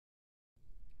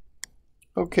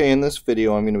Okay, in this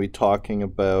video I'm going to be talking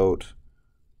about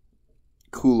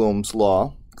Coulomb's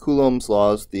law. Coulomb's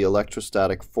law is the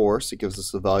electrostatic force. It gives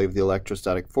us the value of the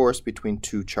electrostatic force between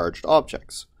two charged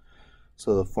objects.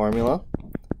 So the formula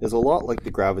is a lot like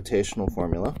the gravitational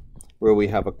formula, where we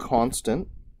have a constant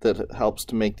that helps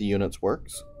to make the units work,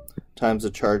 times the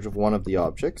charge of one of the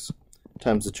objects,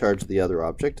 times the charge of the other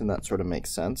object, and that sort of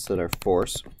makes sense that our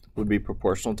force would be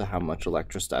proportional to how much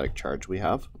electrostatic charge we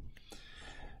have.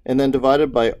 And then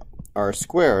divided by r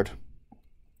squared.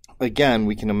 Again,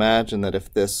 we can imagine that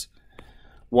if this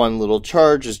one little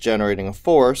charge is generating a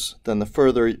force, then the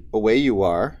further away you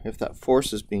are, if that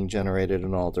force is being generated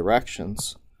in all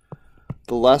directions,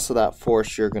 the less of that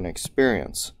force you're going to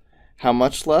experience. How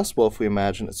much less? Well, if we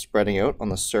imagine it spreading out on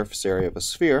the surface area of a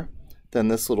sphere, then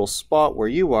this little spot where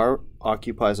you are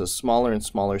occupies a smaller and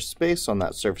smaller space on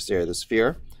that surface area of the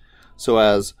sphere. So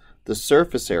as the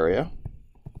surface area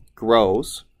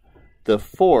grows, the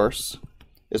force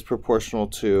is proportional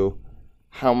to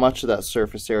how much of that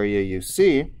surface area you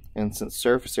see, and since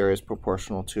surface area is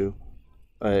proportional to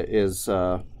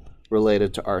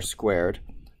related to r squared,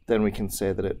 then we can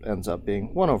say that it ends up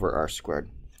being 1 over r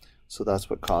squared. So that's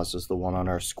what causes the 1 on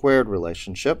r squared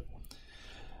relationship.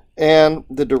 And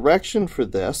the direction for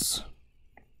this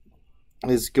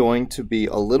is going to be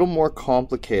a little more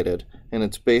complicated, and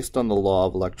it's based on the law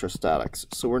of electrostatics.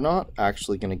 So we're not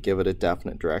actually going to give it a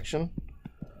definite direction.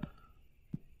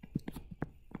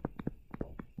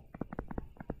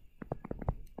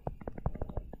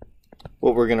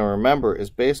 What we're going to remember is,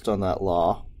 based on that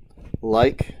law,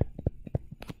 like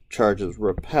charges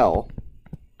repel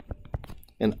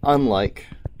and unlike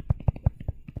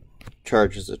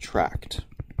charges attract.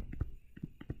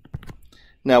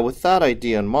 Now, with that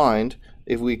idea in mind,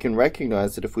 if we can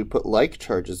recognize that if we put like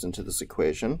charges into this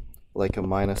equation, like a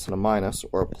minus and a minus,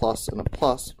 or a plus and a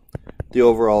plus, the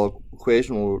overall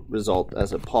equation will result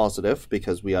as a positive,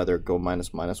 because we either go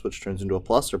minus minus, which turns into a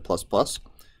plus, or plus plus,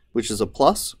 which is a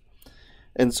plus.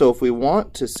 And so if we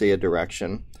want to say a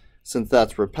direction, since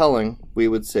that's repelling, we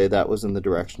would say that was in the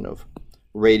direction of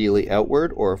radially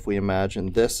outward, or if we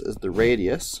imagine this as the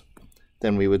radius,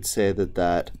 then we would say that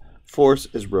that force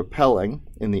is repelling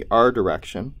in the r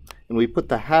direction, and we put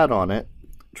the hat on it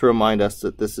to remind us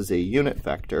that this is a unit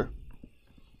vector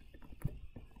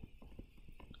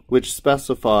which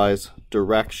specifies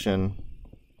direction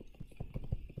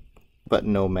but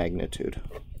no magnitude,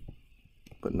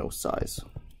 but no size.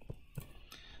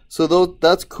 So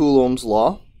that's Coulomb's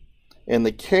law, and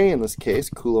the k in this case,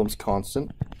 Coulomb's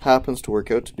constant, happens to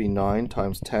work out to be 9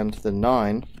 times 10 to the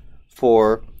 9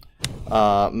 for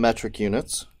metric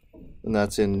units, and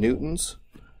that's in newtons,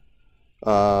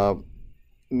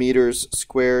 meters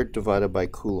squared divided by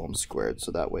Coulomb squared.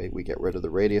 So that way we get rid of the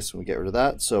radius and we get rid of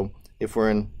that. So if we're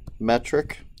in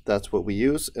metric, that's what we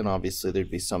use, and obviously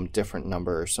there'd be some different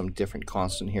number or some different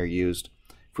constant here used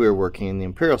if we were working in the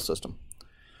imperial system.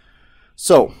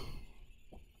 So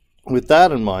with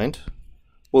that in mind,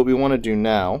 what we want to do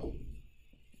now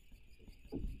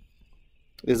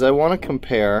is I want to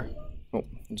compare, I'm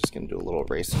just going to do a little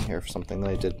erasing here for something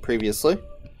that I did previously.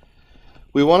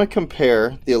 We want to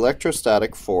compare the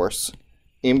electrostatic force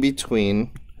in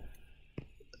between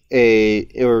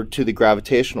to the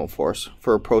gravitational force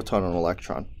for a proton and an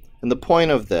electron. And the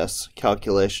point of this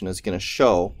calculation is going to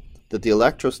show that the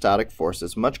electrostatic force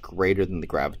is much greater than the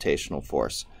gravitational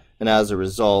force. And as a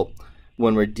result,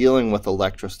 when we're dealing with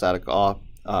electrostatic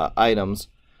items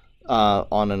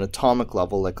on an atomic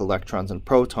level, like electrons and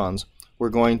protons, we're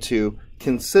going to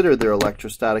consider their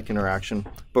electrostatic interaction,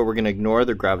 but we're going to ignore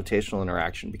their gravitational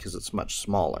interaction because it's much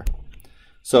smaller.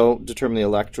 So determine the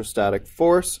electrostatic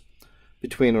force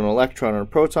between an electron and a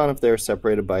proton if they are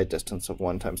separated by a distance of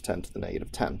 1 times 10 to the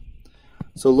negative 10.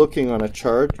 So looking on a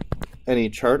chart, any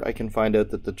chart, I can find out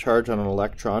that the charge on an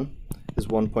electron is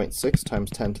 1.6 times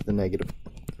 10 to the negative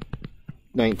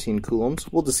 19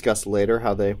 coulombs. We'll discuss later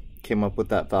how they came up with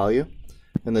that value.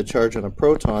 And the charge on a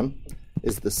proton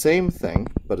is the same thing,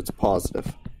 but it's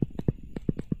positive.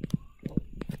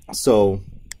 So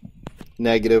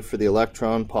negative for the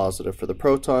electron, positive for the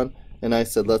proton, and I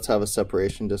said let's have a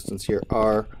separation distance here,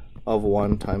 r of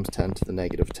 1 times 10 to the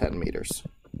negative 10 meters.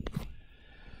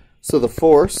 So the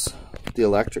force, the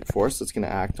electric force that's going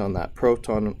to act on that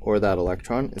proton or that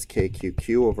electron, is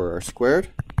kqqq over r squared,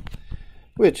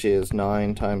 which is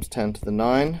 9 times 10 to the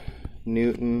 9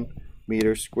 Newton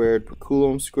meters squared per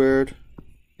Coulomb squared,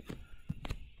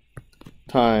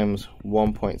 times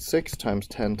 1.6 times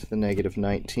 10 to the negative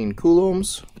 19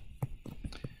 coulombs,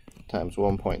 times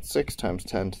 1.6 times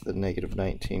 10 to the negative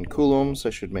 19 coulombs. I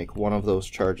should make one of those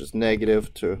charges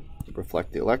negative to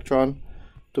reflect the electron,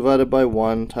 divided by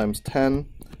 1 times 10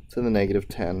 to the negative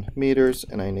 10 meters,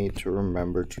 and I need to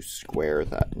remember to square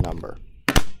that number.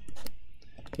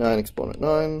 9 exponent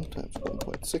 9 times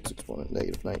 1.6 exponent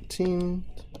negative 19,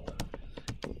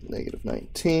 negative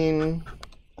 19,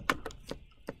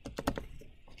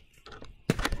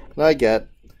 and I get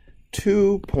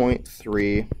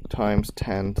 2.3 times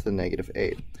 10 to the negative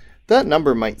 8. That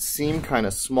number might seem kind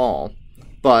of small,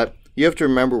 but you have to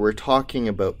remember we're talking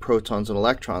about protons and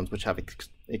electrons, which have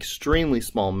extremely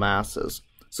small masses.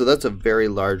 So that's a very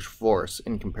large force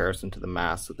in comparison to the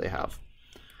mass that they have.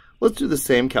 Let's do the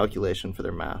same calculation for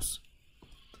their mass.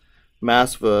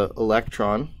 Mass of an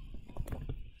electron.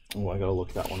 Oh, I gotta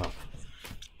look that one up.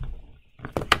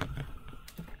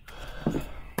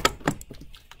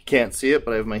 Can't see it,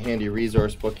 but I have my handy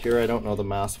resource book here. I don't know the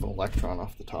mass of an electron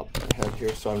off the top of my head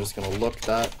here, so I'm just going to look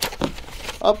that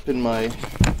up in my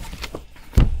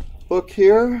book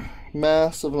here.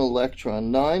 Mass of an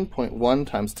electron, 9.1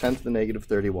 times 10 to the negative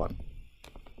 31.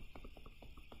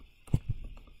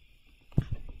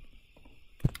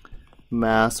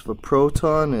 Mass of a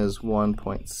proton is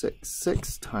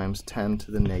 1.66 times 10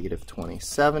 to the negative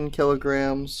 27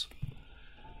 kilograms.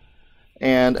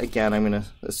 And again, I'm going to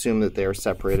assume that they are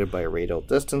separated by a radial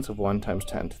distance of 1 times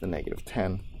 10 to the negative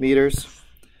 10 meters.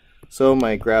 So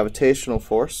my gravitational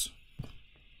force,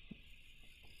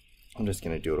 I'm just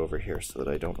going to do it over here so that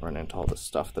I don't run into all the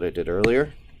stuff that I did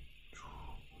earlier,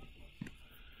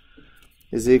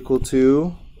 is equal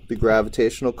to the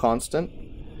gravitational constant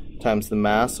times the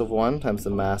mass of one times the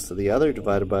mass of the other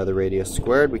divided by the radius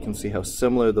squared. We can see how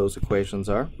similar those equations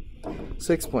are.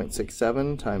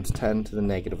 6.67 times 10 to the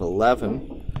negative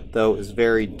 11, though, is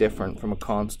very different from a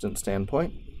constant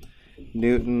standpoint.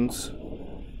 Newtons,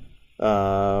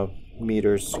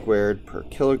 meters squared per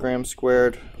kilogram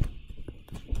squared,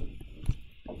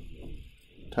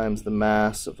 times the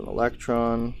mass of an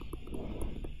electron,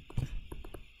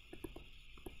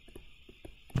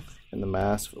 and the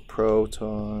mass of a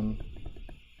proton,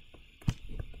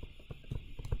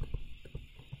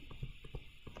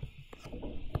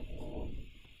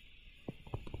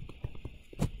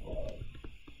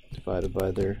 divided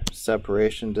by their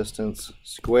separation distance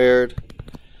squared.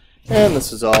 And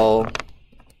this is all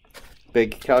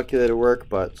big calculator work,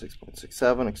 but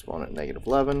 6.67 exponent negative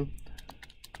 11,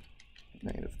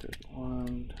 negative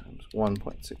 31 times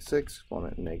 1.66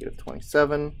 exponent negative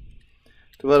 27,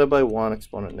 divided by 1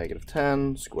 exponent negative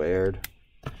 10 squared.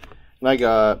 And I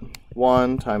got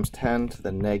 1 times 10 to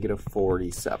the negative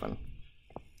 47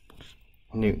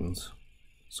 newtons.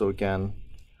 So again,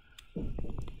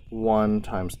 1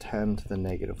 times 10 to the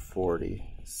negative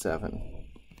 47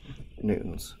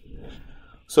 newtons.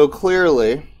 So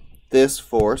clearly, this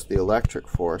force, the electric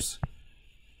force,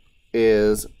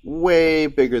 is way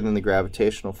bigger than the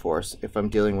gravitational force if I'm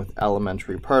dealing with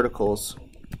elementary particles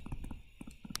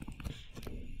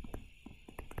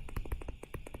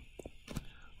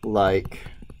like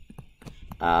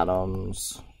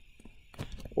atoms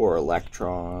or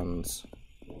electrons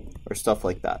or stuff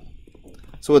like that.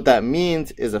 So what that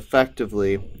means is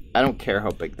effectively, I don't care how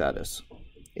big that is.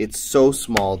 It's so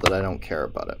small that I don't care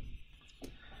about it.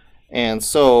 And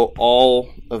so all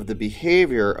of the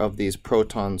behavior of these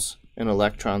protons and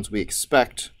electrons we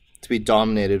expect to be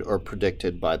dominated or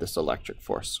predicted by this electric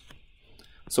force.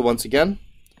 So once again,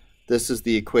 this is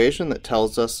the equation that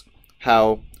tells us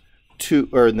how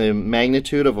the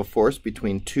magnitude of a force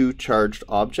between two charged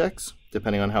objects,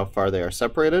 depending on how far they are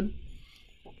separated.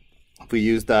 If we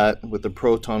use that with the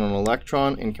proton and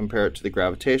electron and compare it to the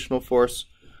gravitational force,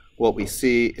 what we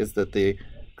see is that the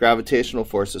gravitational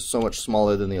force is so much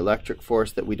smaller than the electric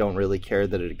force that we don't really care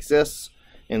that it exists.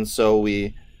 And so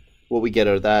what we get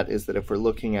out of that is that if we're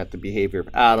looking at the behavior of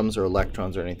atoms or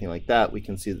electrons or anything like that, we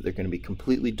can see that they're going to be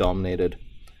completely dominated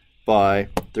by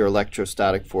their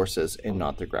electrostatic forces and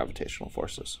not their gravitational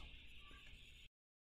forces.